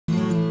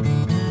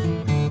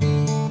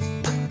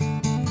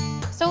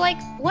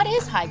What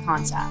is high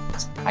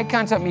concept? High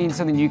concept means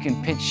something you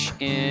can pitch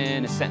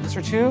in a sentence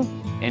or two,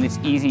 and it's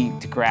easy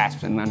to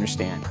grasp and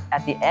understand.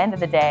 At the end of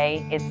the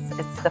day, it's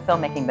the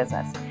filmmaking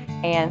business.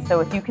 And so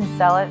if you can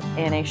sell it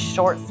in a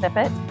short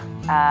snippet,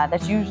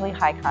 that's usually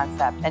high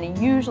concept. And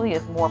it usually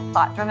is more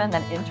plot-driven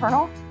than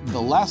internal.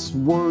 The less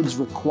words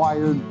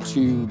required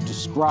to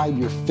describe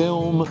your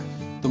film,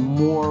 the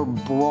more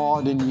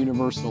broad and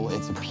universal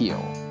its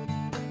appeal.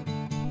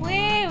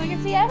 Wait, we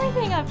can see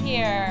everything up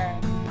here.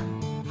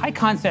 High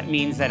concept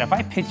means that if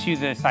I pitch you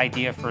this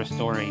idea for a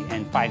story,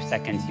 in 5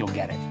 seconds, you'll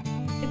get it.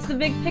 It's the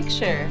big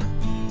picture.